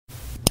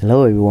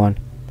Hello everyone,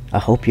 I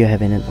hope you're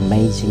having an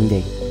amazing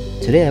day.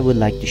 Today I would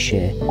like to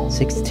share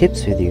 6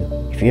 tips with you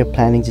if you're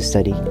planning to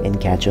study in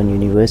Gachon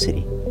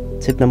University.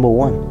 Tip number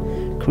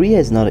 1. Korea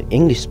is not an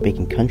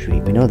English-speaking country,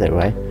 we know that,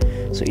 right?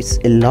 So it's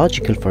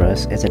illogical for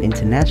us as an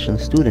international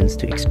students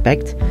to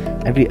expect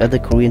every other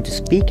Korean to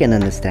speak and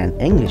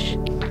understand English.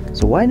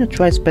 So why not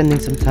try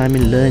spending some time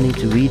in learning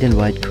to read and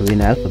write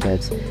Korean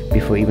alphabets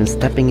before even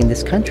stepping in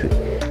this country?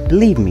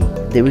 Believe me,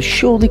 there will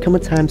surely come a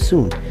time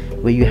soon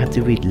where you have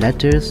to read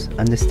letters,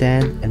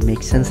 understand, and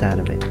make sense out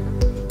of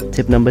it.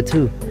 Tip number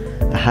 2.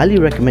 I highly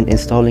recommend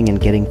installing and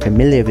getting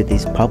familiar with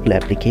these popular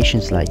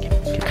applications like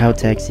Kakao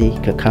Taxi,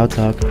 Kakao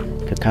Talk,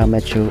 Kakao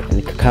Metro,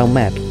 and Kakao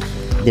Map.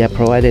 They are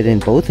provided in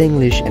both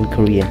English and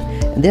Korean,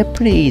 and they are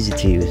pretty easy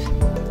to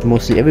use.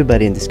 Mostly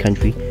everybody in this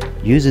country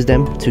uses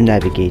them to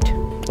navigate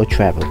or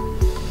travel.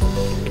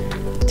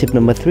 Tip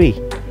number 3.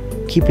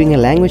 Keeping a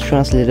language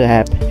translator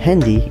app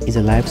handy is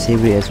a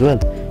lifesaver as well.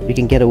 You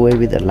can get away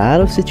with a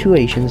lot of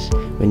situations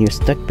when you're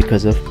stuck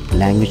because of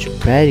language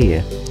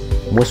barrier.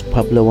 Most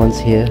popular ones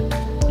here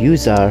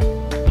use are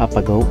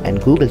Papago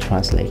and Google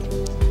Translate.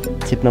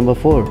 Tip number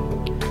 4.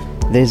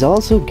 There is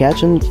also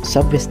Gachon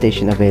subway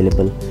station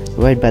available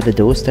right by the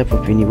doorstep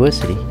of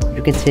university.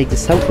 You can take the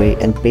subway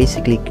and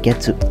basically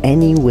get to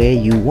anywhere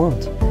you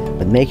want,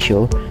 but make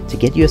sure to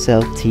get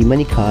yourself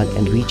T-Money card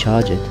and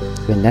recharge it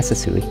when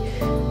necessary.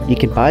 You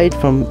can buy it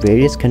from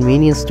various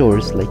convenience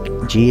stores like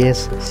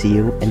GS,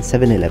 CO, and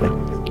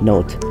 7-Eleven.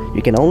 Note,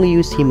 you can only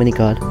use T-Money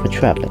card for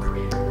traveling.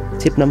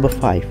 Tip number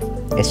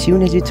 5. As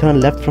soon as you turn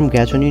left from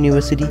Gachon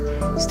University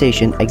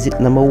station, exit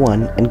number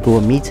 1 and go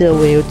a meter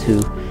away or 2,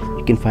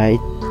 you can find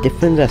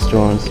different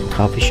restaurants,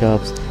 coffee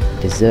shops,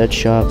 dessert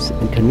shops,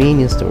 and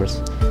convenience stores,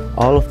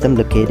 all of them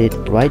located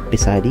right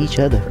beside each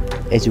other.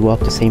 As you walk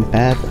the same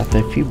path after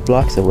a few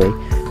blocks away,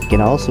 you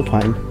can also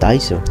find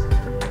Daiso,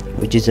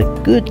 which is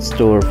a good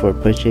store for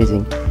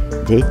purchasing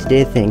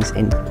day-to-day things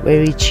in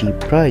very cheap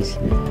price.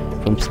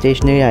 From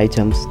stationery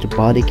items to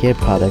body care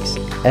products,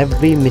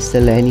 every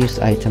miscellaneous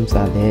items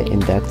are there in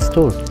that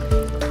store,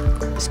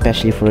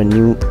 especially for a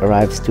new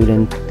arrived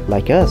student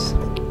like us.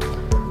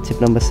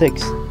 Tip number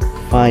 6.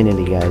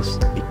 Finally guys,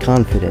 be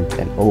confident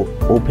and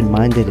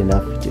open-minded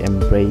enough to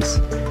embrace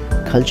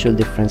cultural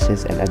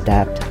differences and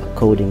adapt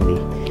accordingly.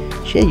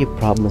 Share your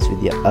problems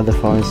with your other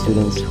foreign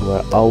students who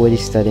are already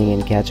studying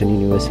in Gachon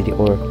University,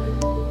 or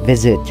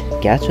visit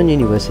Gachon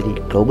University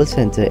Global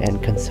Center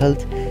and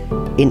consult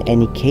in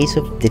any case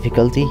of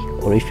difficulty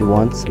or if you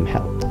want some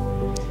help.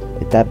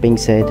 With that being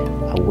said,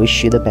 I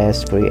wish you the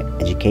best for your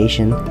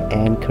education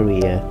and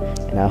career,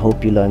 and I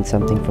hope you learned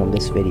something from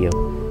this video.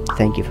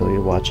 Thank you for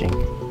your watching.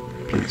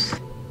 Peace.